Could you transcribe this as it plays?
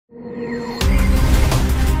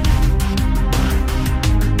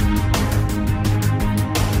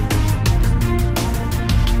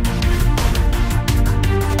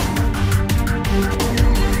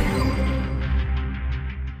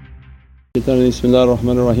Bismillahir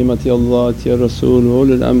Rahmanir Rahim. Ati Allah, Ati Rasul,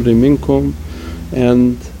 ulul amri minkum.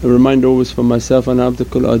 And a reminder always for myself, ana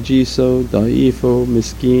abdukul ajiso, da'ifo,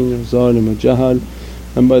 miskeen, zalim, jahal.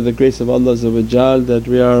 And by the grace of Allah that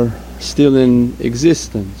we are still in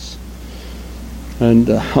existence. And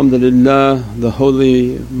alhamdulillah, the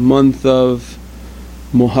holy month of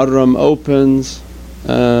Muharram opens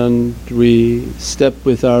and we step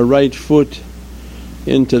with our right foot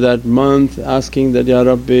into that month, asking that, Ya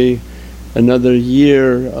Rabbi, another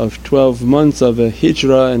year of 12 months of a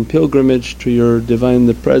hijrah and pilgrimage to Your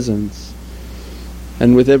Divinely Presence.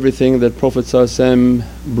 And with everything that Prophet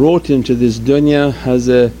brought into this dunya has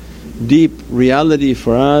a deep reality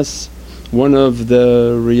for us. One of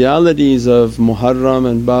the realities of Muharram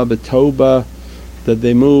and Bab Tawbah, that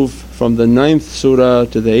they move from the 9th surah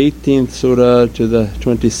to the 18th surah to the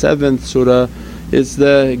 27th surah, is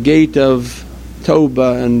the gate of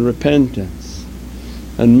tawbah and repentance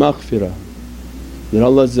and maghfirah. That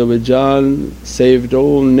Allah saved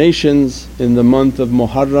all nations in the month of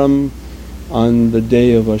Muharram on the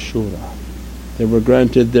day of Ashura. They were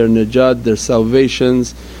granted their najat, their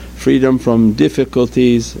salvations, freedom from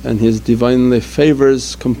difficulties, and His Divinely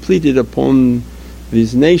favours completed upon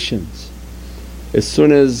these nations. As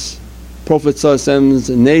soon as Prophet's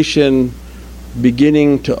nation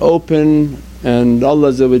beginning to open and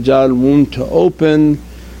Allah want to open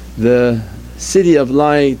the city of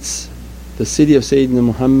lights, the city of Sayyidina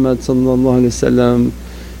Muhammad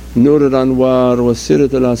Nur al-Anwar wa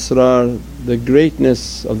Sirat al-Asrar, the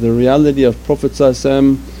greatness of the reality of Prophet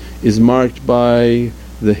is marked by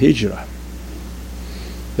the hijrah.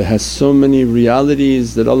 There has so many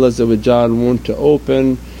realities that Allah want to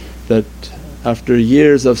open, that after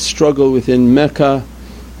years of struggle within Mecca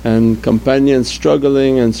and companions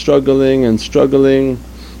struggling and struggling and struggling,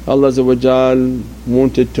 Allah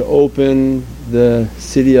wanted to open the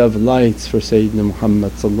city of lights for Sayyidina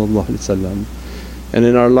Muhammad. And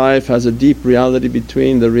in our life has a deep reality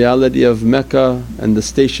between the reality of Mecca and the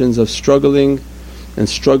stations of struggling and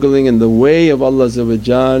struggling in the way of Allah.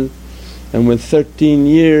 And with 13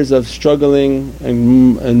 years of struggling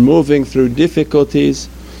and moving through difficulties,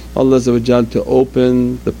 Allah to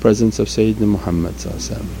open the presence of Sayyidina Muhammad,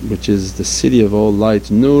 which is the city of all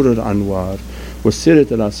lights, Nur al-Anwar wa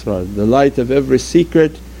Sirat al-Asrar, the light of every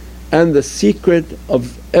secret and the secret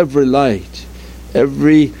of every light.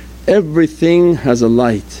 Everything has a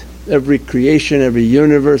light, every creation, every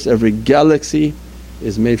universe, every galaxy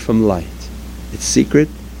is made from light. Its secret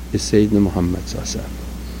is Sayyidina Muhammad.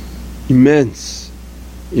 Immense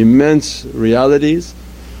realities.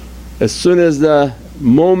 As soon as the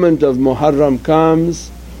moment of Muharram comes,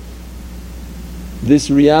 this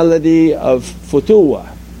reality of Futuwwa,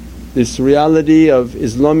 this reality of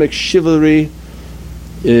Islamic chivalry,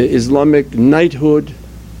 Islamic knighthood,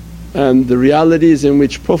 and the realities in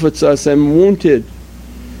which Prophet wanted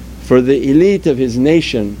for the elite of his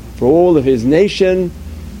nation, for all of his nation,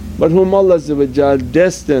 but whom Allah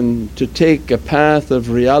destined to take a path of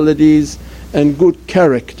realities and good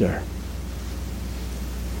character.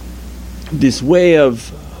 This way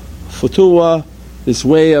of Futuwwa, this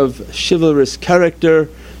way of chivalrous character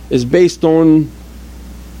is based on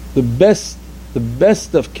the best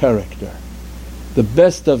of character, the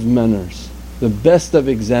best of manners, the best of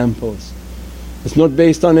examples. It's not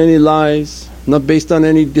based on any lies, not based on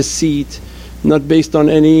any deceit, not based on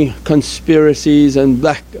any conspiracies and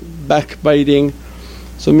backbiting.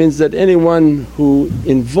 So it means that anyone who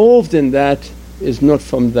involved in that is not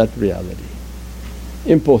from that reality.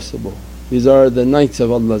 Impossible. These are the knights of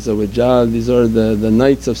Allah, these are the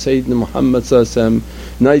knights of Sayyidina Muhammad,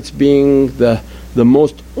 knights being the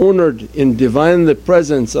most honoured in Divinely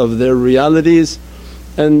Presence of their realities,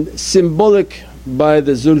 and symbolic by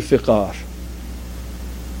the Zulfiqar.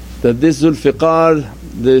 That this Zulfiqar,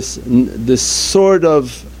 this sword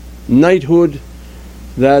of knighthood,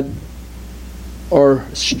 that our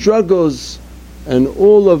struggles and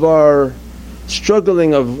all of our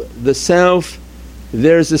struggling of the self,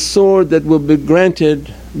 there's a sword that will be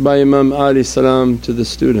granted by Imam Ali to the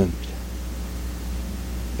student.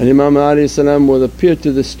 And Imam Ali will appear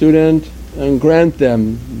to the student and grant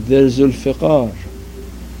them their Zulfiqar.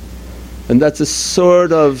 And that's a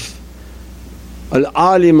sword of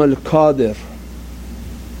Al-Alim Al-Qadir,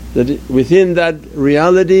 that within that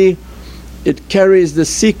reality it carries the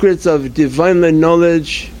secrets of Divinely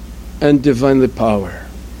knowledge and Divinely power.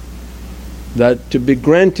 That to be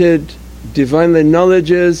granted Divinely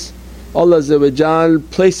knowledges, Allah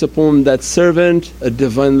place upon that servant a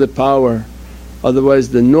Divinely power,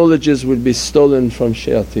 otherwise the knowledges would be stolen from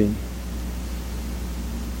shayateen.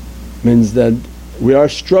 Means that We are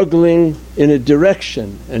struggling in a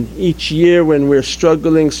direction, and each year when we're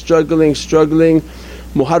struggling,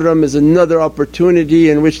 Muharram is another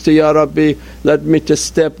opportunity in which to, Ya Rabbi, let me to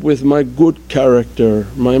step with my good character,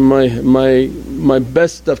 my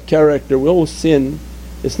best of character. We all sin,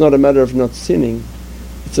 it's not a matter of not sinning,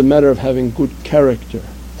 it's a matter of having good character.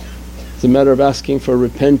 It's a matter of asking for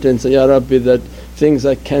repentance, Ya Rabbi, that things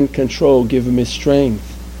I can't control, give me strength.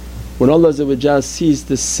 When Allah sees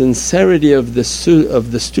the sincerity of the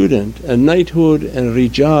student, and knighthood and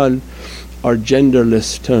rijal are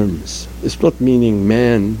genderless terms. It's not meaning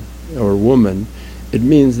man or woman, it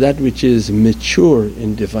means that which is mature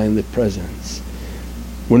in Divinely Presence.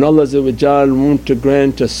 When Allah wants to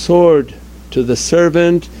grant a sword to the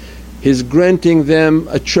servant, He's granting them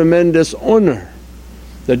a tremendous honour,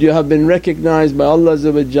 that you have been recognized by Allah,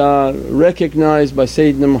 recognized by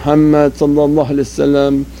Sayyidina Muhammad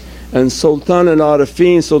and Sultan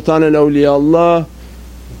al-Arifin, Sultan al-Awliyaullah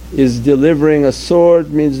is delivering a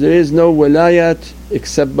sword, means there is no wilayat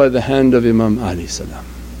except by the hand of Imam Ali salam.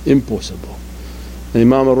 Impossible. And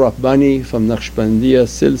Imam al-Rahbani from Naqshbandiya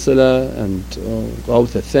Silsila and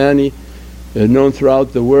Ghawth al-Thani, known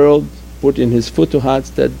throughout the world, put in his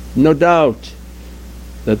futuhats that no doubt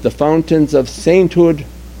that the fountains of sainthood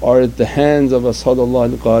are at the hands of Asadullah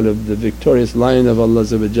al-Ghalib, the victorious lion of Allah,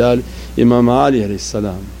 Imam Ali alayhi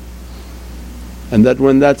salam. And that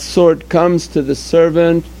when that sword comes to the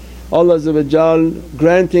servant, Allah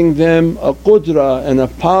granting them a qudra and a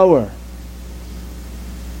power,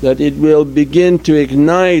 that it will begin to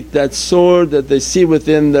ignite that sword that they see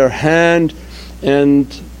within their hand. And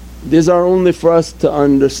these are only for us to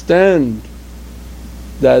understand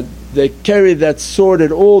that they carry that sword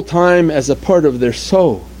at all time as a part of their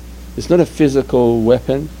soul. It's not a physical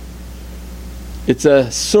weapon, it's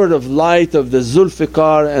a sort of light of the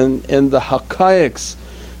Zulfiqar and the haqqaiqs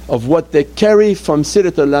of what they carry from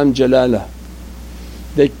Siratul Lam Jalala.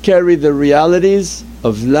 They carry the realities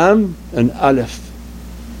of Lam and Alif.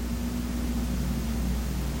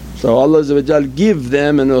 So Allah give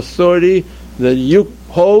them an authority that you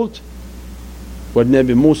hold what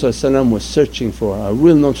Nabi Musa was searching for. I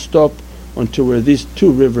will not stop until where these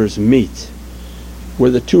two rivers meet. Where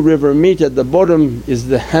the two rivers meet, at the bottom is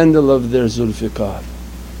the handle of their Zulfiqar.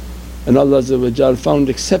 And Allah found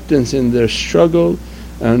acceptance in their struggle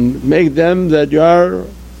and make them that you are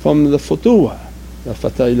from the Futuwwa. La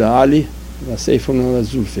Fata ila Ali wa Sayfun ala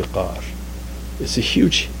Zulfiqar. It's a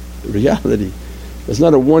huge reality. It's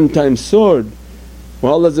not a one-time sword.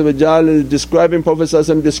 When Allah is describing Prophet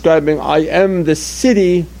describing, I am the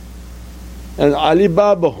city and Ali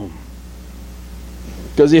Babahum,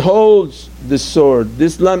 because he holds this sword,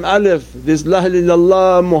 this Lam Alif, this La ilaha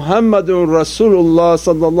illallah Muhammadun Rasulullah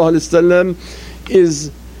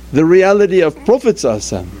is the reality of Prophet.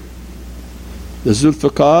 The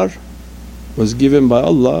Zulfiqar was given by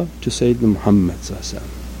Allah to Sayyidina Muhammad,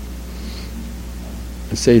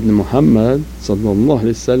 and Sayyidina Muhammad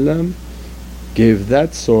gave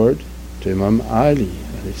that sword to Imam Ali.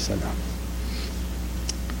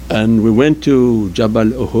 And we went to Jabal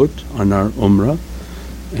Uhud on our umrah,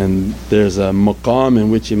 and there's a maqam in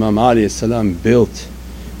which Imam Ali built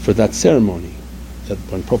for that ceremony, that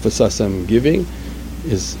when Prophet giving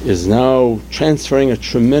is now transferring a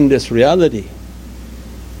tremendous reality,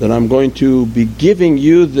 that I'm going to be giving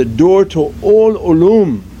you the door to all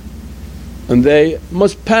ulum, and they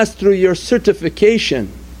must pass through your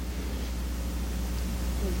certification.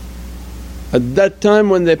 At that time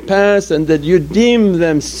when they pass and that you deem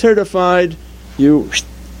them certified, you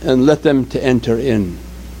and let them to enter in.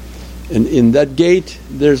 And in that gate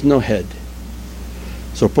there's no head.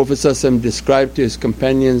 So Prophet described to his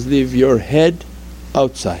companions, leave your head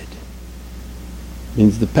outside.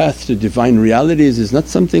 Means the path to divine realities is not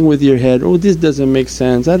something with your head, oh this doesn't make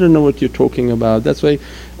sense, I don't know what you're talking about. That's why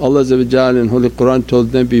Allah in Holy Qur'an told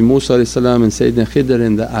Nabi Musa and Sayyidina Khidr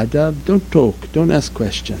in the adab, don't talk, don't ask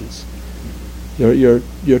questions.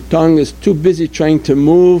 Your tongue is too busy trying to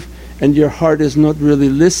move and your heart is not really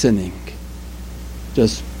listening.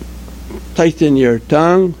 Just tighten your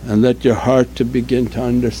tongue and let your heart to begin to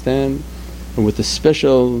understand. And with a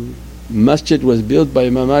special masjid was built by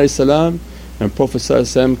Imam Ali and Prophet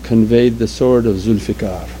conveyed the sword of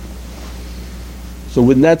Zulfiqar. So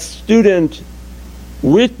when that student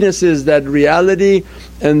witnesses that reality,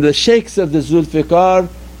 and the shaykhs of the Zulfiqar,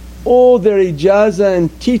 all their ijazah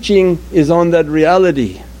and teaching is on that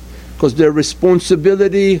reality, because their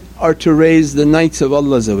responsibility are to raise the knights of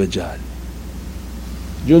Allah. Jundun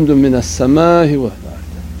min as-samaa'i wal ard,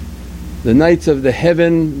 the knights of the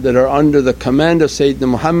heaven that are under the command of Sayyidina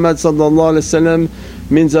Muhammad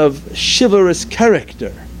means of chivalrous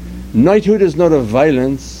character, Knighthood is not of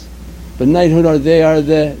violence, but knighthood they are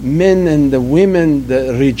the men and the women,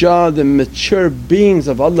 the rijal, the mature beings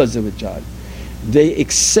of Allah. They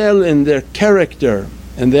excel in their character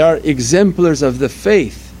and they are exemplars of the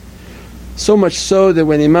faith. So much so that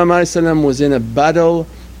when Imam was in a battle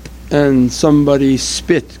and somebody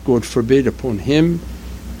spit, God forbid, upon him,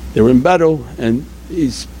 they were in battle and he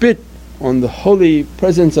spit on the holy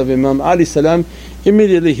presence of Imam Ali salam,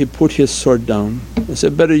 immediately he put his sword down. I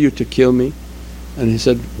said, better you to kill me. And he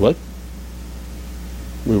said, what?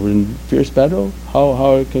 We were in fierce battle,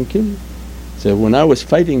 how I can kill you? He said, when I was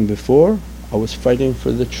fighting before, I was fighting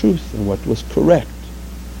for the truth and what was correct.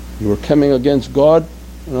 You were coming against God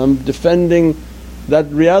and I'm defending that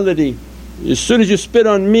reality. As soon as you spit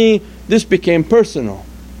on me, this became personal.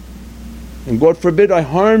 And God forbid I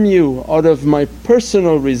harm you out of my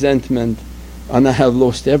personal resentment and I have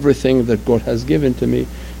lost everything that God has given to me.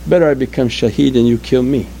 Better I become shaheed and you kill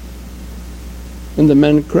me. And the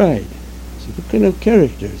man cried. I said, what kind of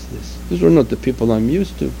character is this? These were not the people I'm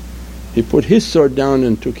used to. He put his sword down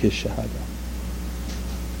and took his shahada.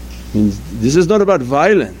 Means this is not about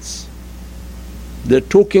violence. They're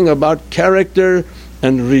talking about character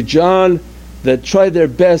and rijal that try their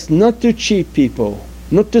best not to cheat people,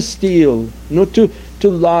 not to steal, not to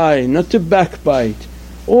lie, not to backbite.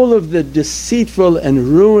 All of the deceitful and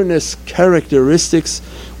ruinous characteristics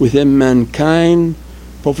within mankind,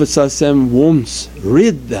 Prophet wants,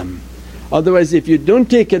 rid them. Otherwise if you don't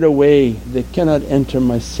take it away, they cannot enter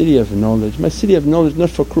my city of knowledge. My city of knowledge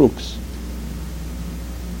not for crooks.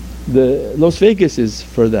 The Las Vegas is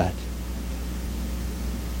for that.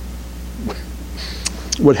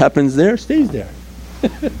 What happens there stays there.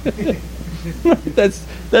 That's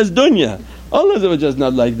dunya. Allah is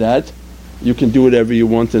not like that. You can do whatever you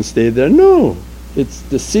want and stay there. No, it's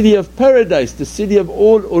the city of paradise, the city of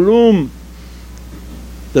all ulum.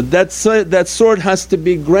 That sword has to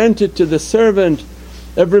be granted to the servant.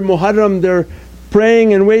 Every Muharram they're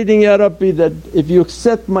praying and waiting, Ya Rabbi, that if you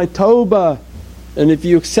accept my tawbah and if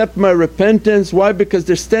you accept my repentance. Why? Because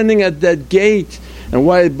they're standing at that gate. And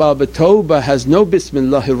why Baba Tawbah has no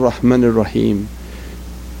Bismillahir Rahmanir Rahim.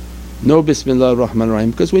 No Bismillahir Rahmanir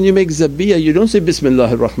Rahim, because when you make zabiyah you don't say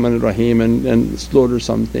Bismillahir Rahmanir Rahim and slaughter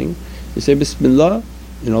something. You say Bismillah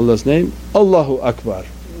in Allah's name, Allahu Akbar,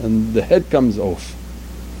 and the head comes off.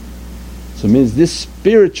 So it means this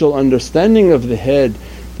spiritual understanding of the head,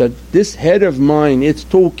 that this head of mine, it's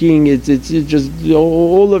talking, it's just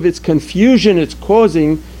all of its confusion it's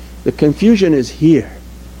causing, the confusion is here.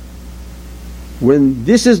 When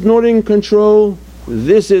this is not in control,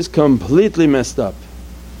 this is completely messed up.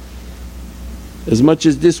 As much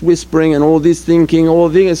as this whispering and all this thinking, all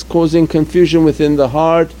this is causing confusion within the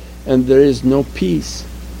heart and there is no peace.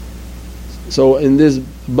 So in this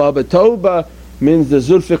Baba Tawbah means the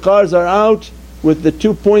Zulfiqars are out with the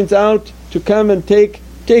 2 points out to come and take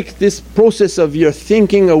this process of your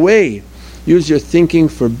thinking away. Use your thinking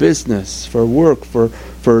for business, for work, for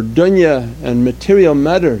dunya and material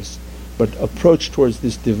matters, but approach towards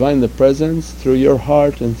this Divine, the Presence, through your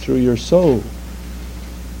heart and through your soul.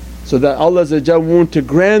 So that Allah want to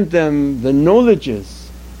grant them the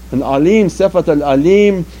knowledges, and Alim, Sifat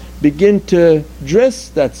al-Alim begin to dress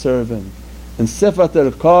that servant. And Sifat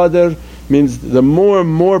al-Qadir means the more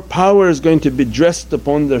and more power is going to be dressed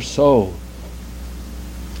upon their soul.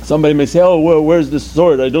 Somebody may say, oh where's the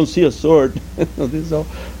sword? I don't see a sword. No, this is all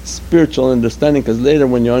spiritual understanding, because later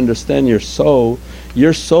when you understand your soul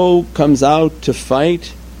comes out to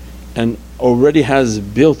fight and already has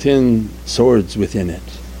built-in swords within it.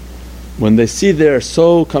 When they see their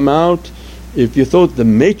soul come out, if you thought the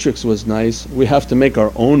matrix was nice, we have to make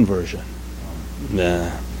our own version.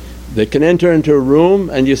 Nah. They can enter into a room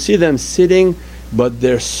and you see them sitting, but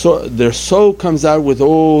their soul comes out with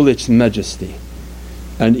all its majesty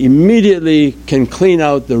and immediately can clean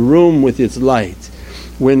out the room with its light.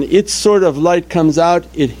 When its sort of light comes out,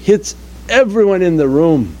 it hits everyone in the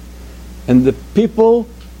room, and the people,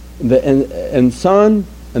 the insan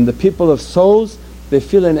and the people of souls, they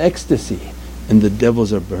feel an ecstasy and the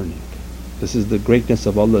devils are burning. This is the greatness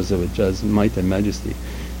of Allah's might and majesty.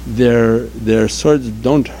 Their swords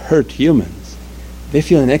don't hurt humans, they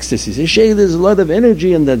feel an ecstasy. Say, Shaykh, there's a lot of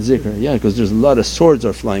energy in that zikr. Yeah, because there's a lot of swords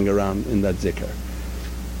are flying around in that zikr,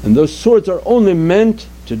 and those swords are only meant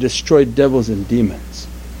to destroy devils and demons.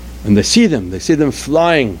 And they see them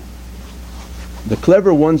flying. The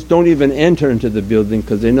clever ones don't even enter into the building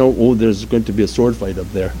because they know, oh, there's going to be a sword fight up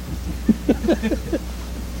there.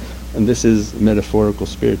 And this is metaphorical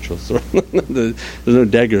spiritual sword. There's no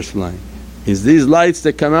daggers flying. It's these lights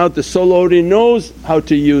that come out, the soul already knows how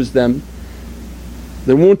to use them.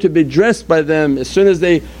 They want to be dressed by them. As soon as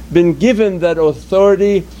they been given that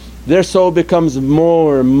authority, their soul becomes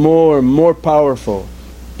more powerful.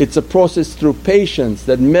 It's a process through patience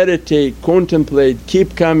that meditate, contemplate,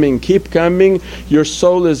 keep coming, your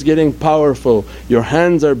soul is getting powerful, your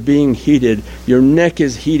hands are being heated, your neck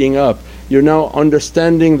is heating up. You're now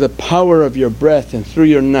understanding the power of your breath, and through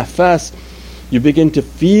your nafas you begin to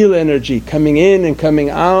feel energy coming in and coming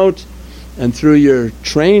out. And through your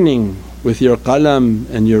training with your qalam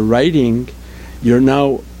and your writing, you're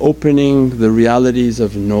now opening the realities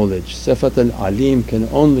of knowledge. Sifat al-alim can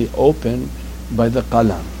only open by the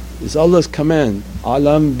qalam. It's Allah's command,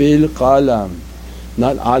 alam bil qalam,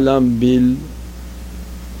 not alam bil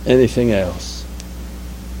anything else.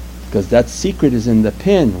 Because that secret is in the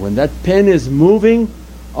pen. When that pen is moving,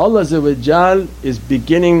 Allah is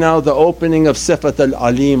beginning now the opening of Sifat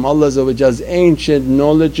al-alim. Allah's ancient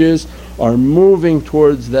knowledges are moving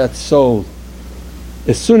towards that soul.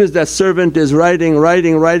 As soon as that servant is writing,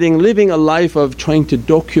 living a life of trying to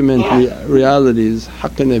document realities,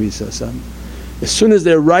 Haqqan Nabi. As soon as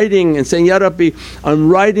they're writing and saying, Ya Rabbi, I'm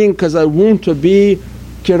writing because I want to be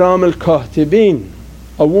kiram al-kahtibin,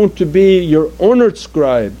 I want to be your honoured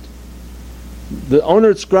scribe, the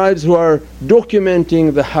honoured scribes who are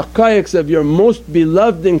documenting the haqqaiqs of your most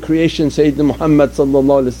beloved in creation Sayyidina Muhammad.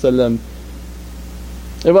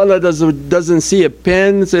 If Allah doesn't see a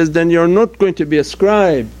pen, says, then you're not going to be a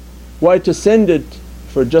scribe. Why to send it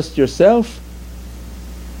for just yourself?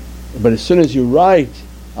 But as soon as you write,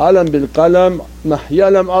 alam bil qalam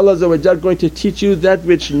mahyalam, Allah going to teach you that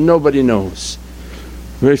which nobody knows.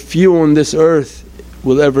 Very few on this earth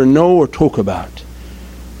will ever know or talk about.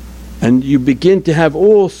 And you begin to have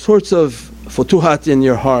all sorts of futuhat in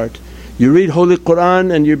your heart. You read Holy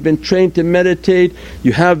Qur'an and you've been trained to meditate,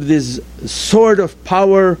 you have this sword of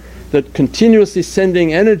power that continuously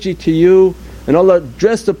sending energy to you, and Allah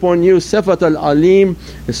dressed upon you Sifat al-alim.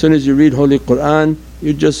 As soon as you read Holy Qur'an,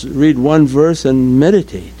 you just read one verse and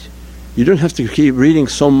meditate. You don't have to keep reading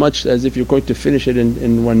so much as if you're going to finish it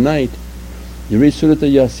in one night. You read Surah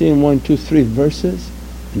Yasin 1, 2, 3 verses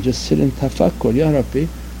and just sit in tafakkur, Ya Rabbi.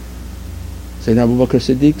 Sayyidina Abu Bakr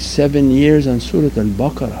Siddiq 7 years on Surah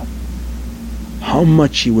Al-Baqarah. How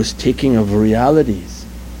much he was taking of realities.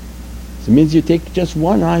 So it means you take just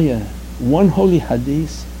one ayah, one holy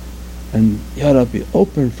hadith, and Ya Rabbi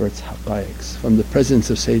open for its haqqaiqs. From the presence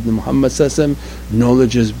of Sayyidina Muhammad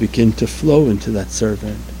knowledges begin to flow into that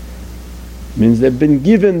servant. Means they've been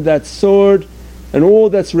given that sword, and all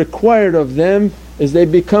that's required of them is they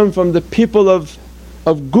become from the people of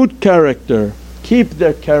good character, keep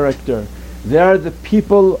their character. They are the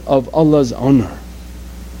people of Allah's honour.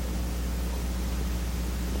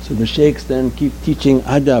 So the shaykhs then keep teaching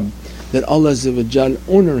adab, that Allah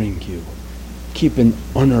honouring you. Keep an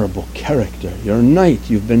honourable character. You're a knight,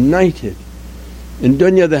 you've been knighted. In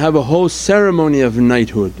dunya they have a whole ceremony of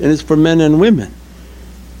knighthood, and it's for men and women.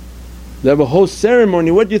 They have a whole ceremony.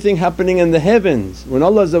 What do you think happening in the heavens? When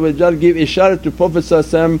Allah give isharat to Prophet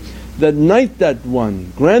that knight that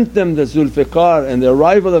one, grant them the Zulfiqar, and the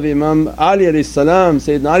arrival of Imam Ali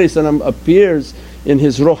Sayyidina Ali appears in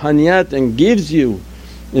his ruhaniyat and gives you.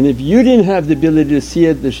 And if you didn't have the ability to see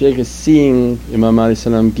it, the shaykh is seeing Imam Ali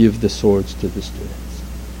give the swords to the students.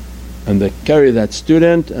 And they carry that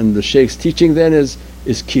student, and the shaykh's teaching then is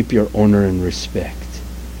keep your honour and respect.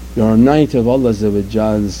 You're a knight of Allah's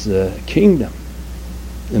kingdom,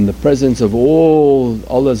 in the presence of all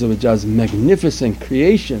Allah's magnificent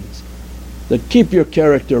creations, that keep your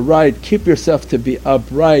character right, keep yourself to be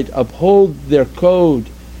upright, uphold their code,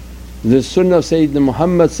 the sunnah of Sayyidina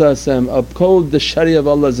Muhammad, uphold the sharia of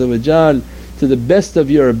Allah to the best of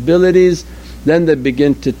your abilities. Then they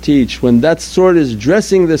begin to teach. When that sword is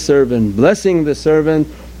dressing the servant, blessing the servant,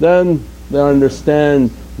 then they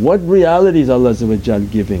understand what realities Allah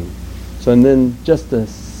giving. So and then just a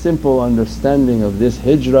simple understanding of this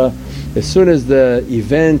hijrah. As soon as the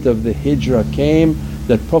event of the hijrah came,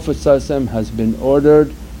 that Prophet has been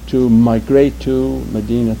ordered to migrate to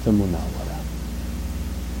Madinatul Munawwarah.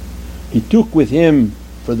 He took with him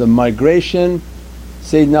for the migration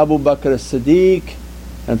Sayyidina Abu Bakr as-Siddiq,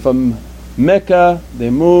 and from Mecca they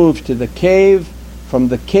moved to the cave. From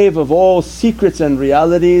the cave of all secrets and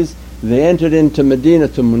realities they entered into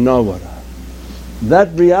Madinatul Munawwarah.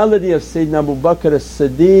 That reality of Sayyidina Abu Bakr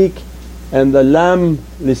as-Siddiq and the Lam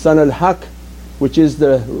Lisan al-Haq, which is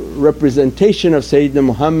the representation of Sayyidina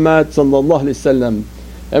Muhammad.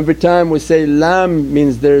 Every time we say Lam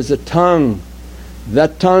means there's a tongue,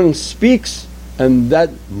 that tongue speaks and that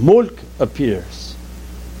mulk appears.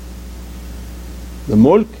 The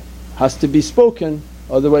mulk has to be spoken,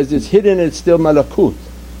 otherwise it's hidden, it's still malakut.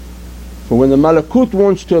 For when the malakut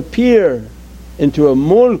wants to appear into a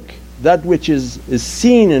mulk, that which is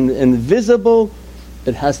seen and visible,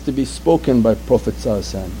 it has to be spoken by Prophet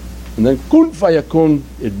ﷺ. And then kun fayakun,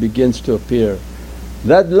 it begins to appear.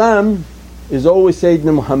 That lamb is always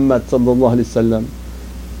Sayyidina Muhammad sallallahu alaihi wasallam.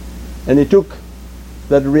 And he took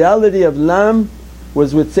that reality of lamb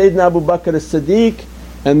was with Sayyidina Abu Bakr as-Siddiq,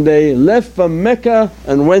 and they left from Mecca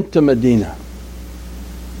and went to Medina.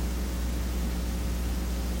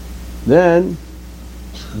 Then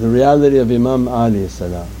the reality of Imam Ali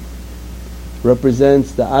salam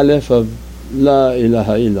represents the Alif of La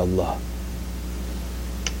ilaha illallah.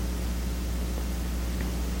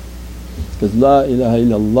 Because La ilaha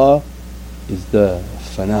illallah is the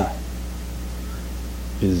fana,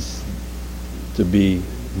 is to be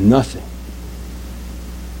nothing.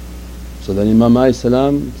 So then Imam Ali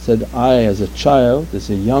salam said, I as a child, as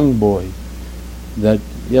a young boy, that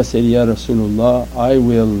Ya Sayyidi Ya Rasulullah, I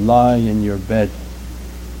will lie in your bed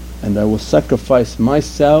and I will sacrifice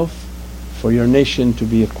myself for your nation to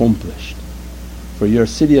be accomplished, for your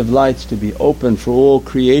city of lights to be open for all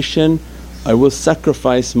creation. I will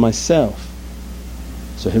sacrifice myself.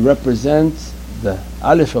 So he represents the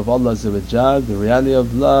Alif of Allah the reality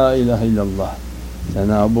of La ilaha illallah.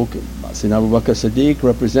 Sayyidina Abu Bakr Siddiq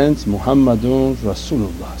represents Muhammadun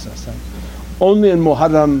Rasulullah. Only in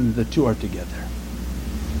Muharram the two are together.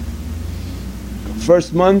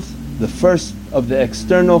 First month, the first of the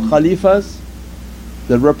external Khalifas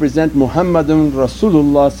that represent Muhammadun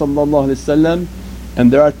Rasulullah,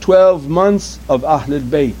 and there are 12 months of Ahlul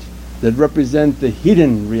Bayt that represent the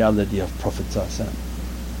hidden reality of Prophet.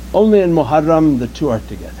 Only in Muharram the two are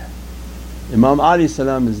together. Imam Ali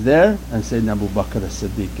salam is there and Sayyidina Abu Bakr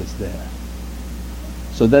as-Siddiq is there.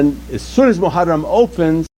 So then as soon as Muharram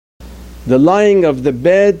opens, the lying of the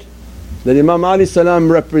bed that Imam Ali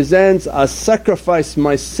salam represents, I sacrifice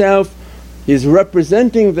myself, is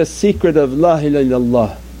representing the secret of La ilaha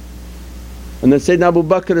illallah. And then Sayyidina Abu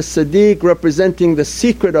Bakr as-Siddiq representing the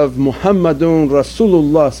secret of Muhammadun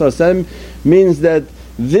Rasulullah means that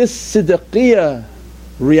this siddiqiyya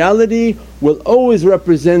reality will always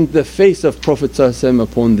represent the face of Prophet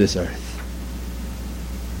upon this earth.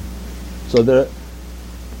 So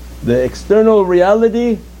the external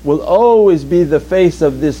reality will always be the face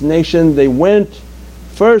of this nation. They went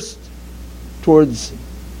first towards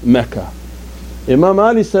Mecca. Imam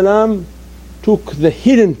Ali salam took the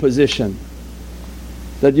hidden position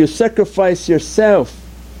that you sacrifice yourself.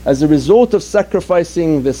 As a result of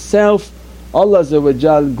sacrificing the self, Allah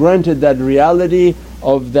granted that reality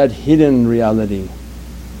of that hidden reality.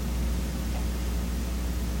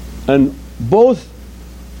 And both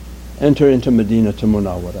enter into Medina to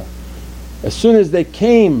Munawwara. As soon as they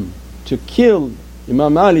came to kill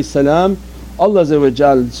Imam Ali salam,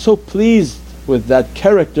 Allah so pleased with that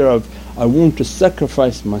character of, I want to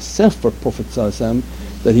sacrifice myself for Prophet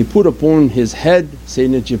that He put upon his head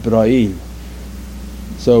Sayyidina Jibreel.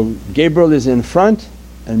 So Gabriel is in front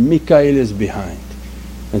and Mikail is behind,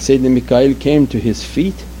 and Sayyidina Mikail came to his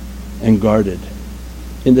feet and guarded.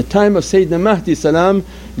 In the time of Sayyidina Mahdi salam,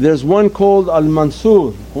 there's one called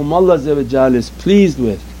Al-Mansur whom Allah is pleased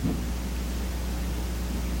with,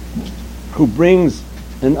 who brings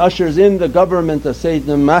and ushers in the government of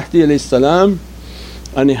Sayyidina Mahdi salam,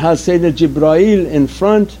 and he has Sayyidina Jibreel in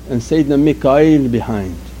front and Sayyidina Mikail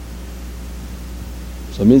behind.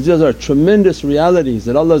 So it means these are tremendous realities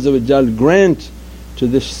that Allah grant to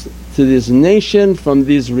this nation from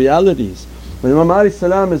these realities. When Imam Ali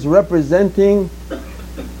salam is representing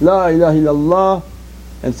La ilaha illallah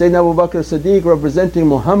and Sayyidina Abu Bakr Siddiq representing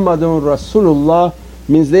Muhammadun Rasulullah,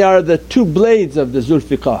 means they are the two blades of the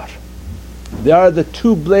Zulfiqar. They are the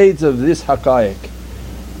two blades of this haqqaiq.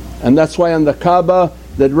 And that's why on the Kaaba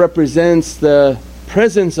that represents the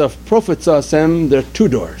presence of Prophet there are two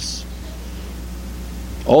doors.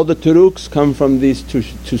 All the turuqs come from these two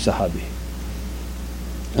Sahabi.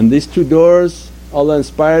 And these two doors Allah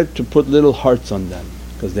inspired to put little hearts on them,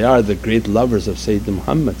 because they are the great lovers of Sayyidina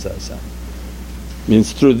Muhammad.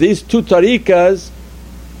 Means through these two tariqas,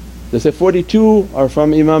 they say 42 are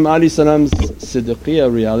from Imam Ali salam's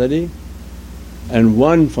siddiqiyya reality and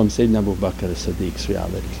one from Sayyidina Abu Bakr as-Siddiq's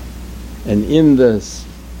reality. And in this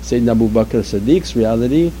Sayyidina Abu Bakr as-Siddiq's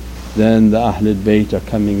reality, then the Ahlul Bayt are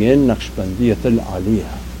coming in, Naqshbandiyat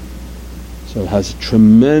al-Aliyah. So it has a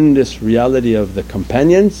tremendous reality of the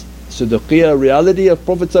companions, siddiqiyya reality of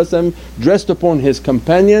Prophet dressed upon his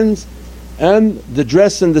companions, and the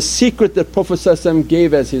dress and the secret that Prophet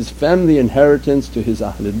gave as his family inheritance to his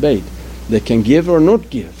Ahlul Bayt. They can give or not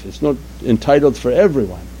give, it's not entitled for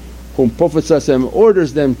everyone. Whom Prophet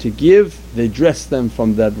orders them to give, they dress them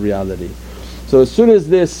from that reality. So as soon as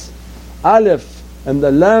this Alif and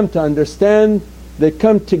the Lam to understand, they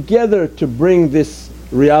come together to bring this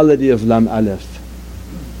reality of Lam Alif.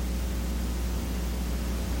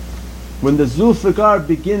 When the Zulfiqar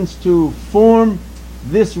begins to form,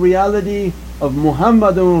 this reality of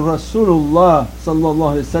Muhammadun Rasulullah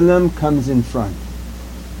sallallahu alaihi wasallam comes in front.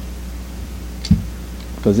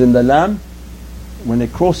 Because in the Lam, when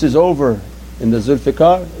it crosses over in the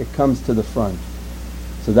Zulfiqar, it comes to the front.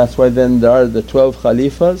 So that's why then there are the 12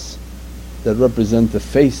 Khalifas that represent the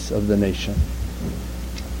face of the nation.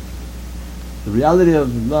 The reality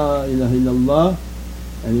of La ilaha illallah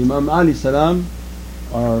and Imam Ali salam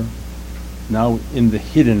are now in the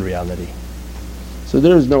hidden reality. So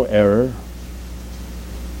there is no error,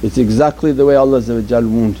 it's exactly the way Allah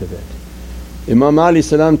wanted it. Imam Ali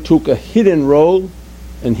salam took a hidden role,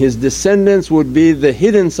 and his descendants would be the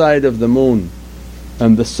hidden side of the moon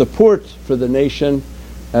and the support for the nation,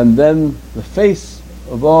 and then the face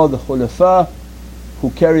of all the khulafa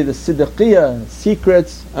who carry the siddiqiyya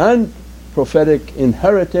secrets and prophetic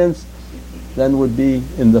inheritance then would be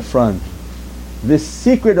in the front. This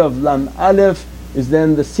secret of Lam Alif is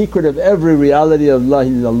then the secret of every reality of La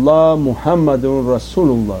ilaha illallah Muhammadun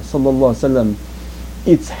Rasulullah sallallahu alaihi wasallam.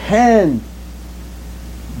 Its hand,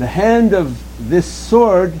 the hand of this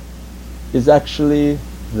sword is actually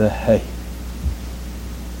the hay.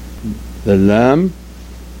 The Lam,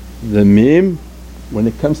 the Mim, when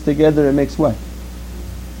it comes together it makes what?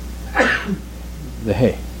 The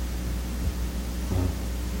hay.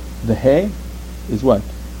 The hay is what?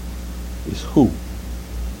 Is who?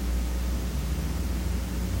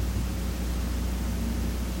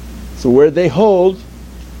 So where they hold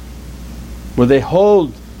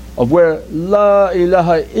of where La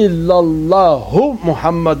ilaha illallahu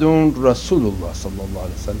Muhammadun Rasulullah sallallahu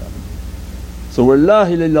alaihi wasallam. So where La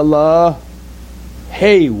ilaha illallah,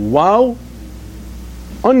 hey wow,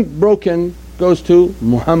 unbroken goes to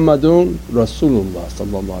Muhammadun Rasulullah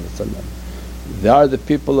sallallahu alaihi wasallam. They are the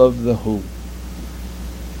people of the who.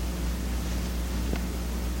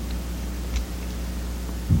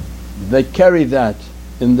 They carry that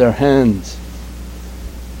in their hands.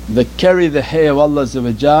 They carry the hay of Allah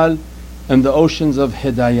and the oceans of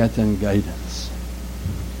hidayat and guidance.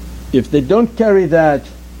 If they don't carry that,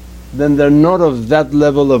 then they're not of that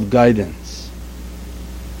level of guidance.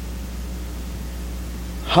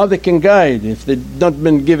 How they can guide if they've not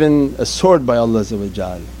been given a sword by Allah,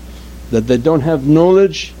 that they don't have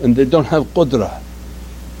knowledge and they don't have qudrah.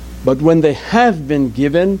 But when they have been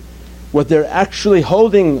given, what they're actually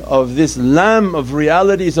holding of this lamb of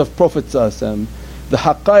realities of Prophet the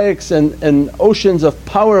haqqaiqs and oceans of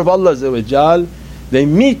power of Allah, they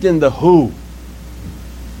meet in the who.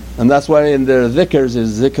 And that's why in their dhikrs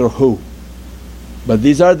is zikr who. But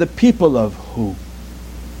these are the people of who.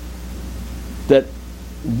 That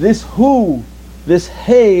this who, this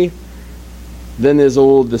hay, then is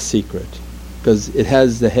all the secret, because it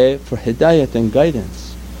has the hay for hidayat and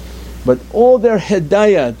guidance. But all their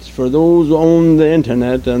hidayat for those who own the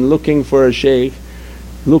internet and looking for a shaykh,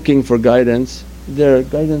 looking for guidance, their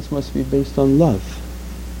guidance must be based on love,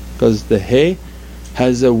 because the hay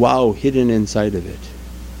has a wow hidden inside of it.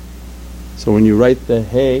 So when you write the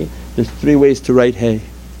hay, there's 3 ways to write hay.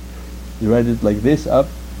 You write it like this up,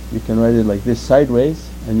 you can write it like this sideways,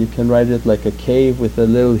 and you can write it like a cave with a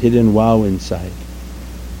little hidden wow inside.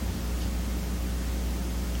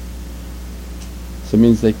 So it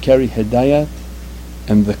means they carry hidayat,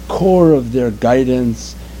 and the core of their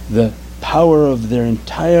guidance, the power of their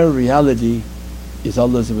entire reality is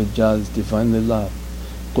Allah's Divinely love.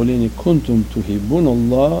 قُلْ إِن كُنْتُمْ تُحِبُّونَ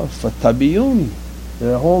اللَّهَ فَاتَّبِعُونِي.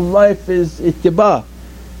 Their whole life is ittiba'.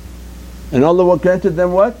 And Allah what granted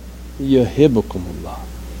them what? يُحِبُّكُمُ اللَّهُ.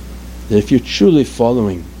 That if you're truly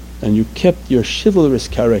following and you kept your chivalrous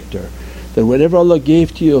character, that whatever Allah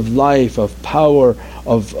gave to you of life, of power,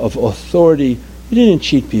 of authority, you didn't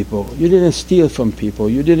cheat people, you didn't steal from people,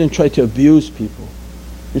 you didn't try to abuse people.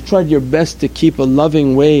 You tried your best to keep a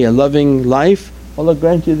loving way, a loving life. Allah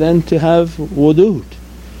grant you then to have wudud.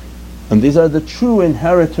 And these are the true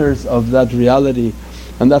inheritors of that reality.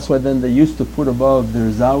 And that's why then they used to put above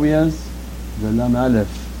their zawiyas the Lam Alif.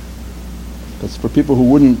 Because for people who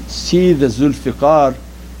wouldn't see the Zulfiqar,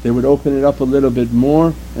 they would open it up a little bit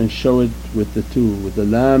more and show it with the 2, with the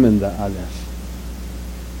Lam and the Alif.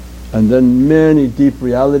 And then many deep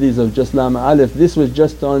realities of just Lam Alif. This was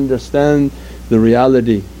just to understand the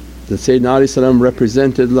reality that Sayyidina Ali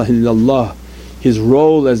represented La ilaha illallah. His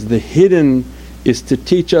role as the hidden is to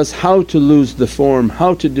teach us how to lose the form,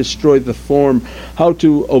 how to destroy the form, how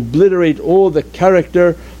to obliterate all the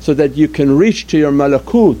character so that you can reach to your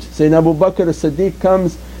malakut. Sayyidina Abu Bakr as-Siddiq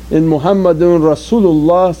comes in Muhammadun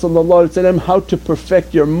Rasulullah how to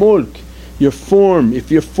perfect your mulk, your form.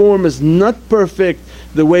 If your form is not perfect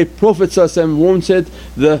the way Prophet wants it,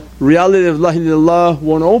 the reality of La ilaha illallah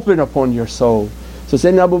won't open upon your soul. So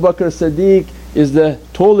Sayyidina Abu Bakr Siddiq is the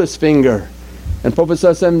tallest finger, and Prophet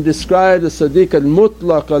described the Siddiq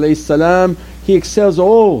al-Mutlaq alayhi salam, he excels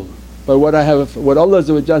all by what Allah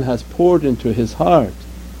has poured into his heart.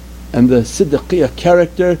 And the Siddiqiyya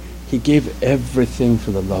character, he gave everything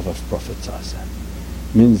for the love of Prophet.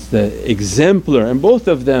 Means the exemplar, and both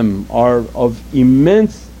of them are of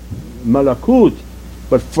immense malakut,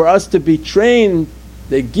 but for us to be trained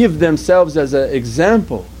they give themselves as an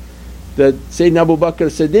example. That Sayyidina Abu Bakr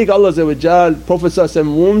Siddiq, Allah Prophet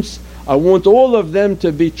wants, I want all of them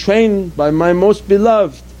to be trained by my most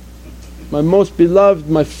beloved,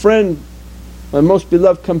 my friend, my most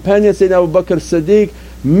beloved companion Sayyidina Abu Bakr Siddiq.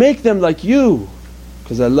 Make them like you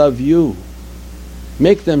because I love you.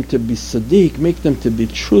 Make them to be Siddiq, make them to be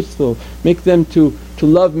truthful, make them to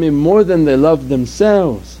love me more than they love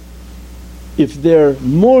themselves. If their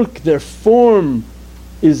mulk, their form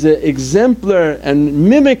is an exemplar and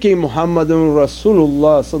mimicking Muhammadun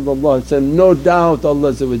Rasulullah, no doubt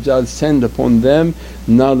Allah send upon them.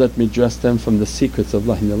 Now let me dress them from the secrets of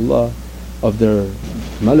La ilaha illallah, of their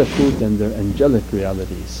malakut and their angelic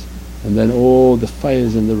realities. And then all the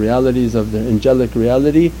fires and the realities of their angelic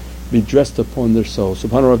reality be dressed upon their soul.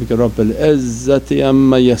 Subhana rabbika rabbil izzati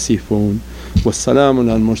amma yasifoon wa salaamun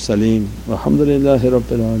al mursaleen walhamdulillahi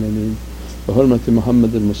rabbil alameen bi hurmati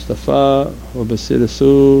Muhammad al Mustafa wa bi sirri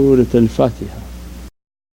Surat al Fatiha.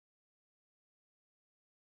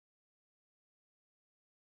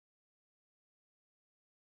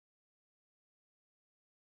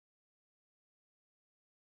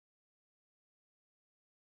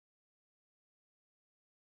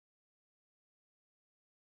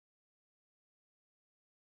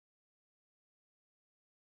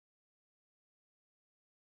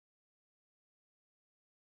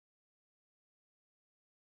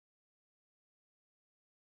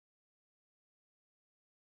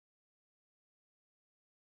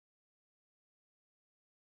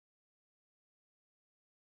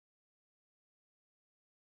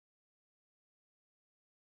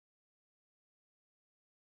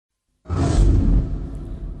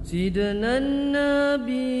 سيدنا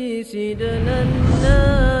النبي سيدنا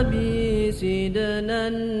النبي سيدنا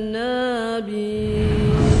النبي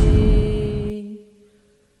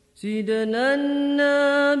سيدنا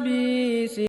النبي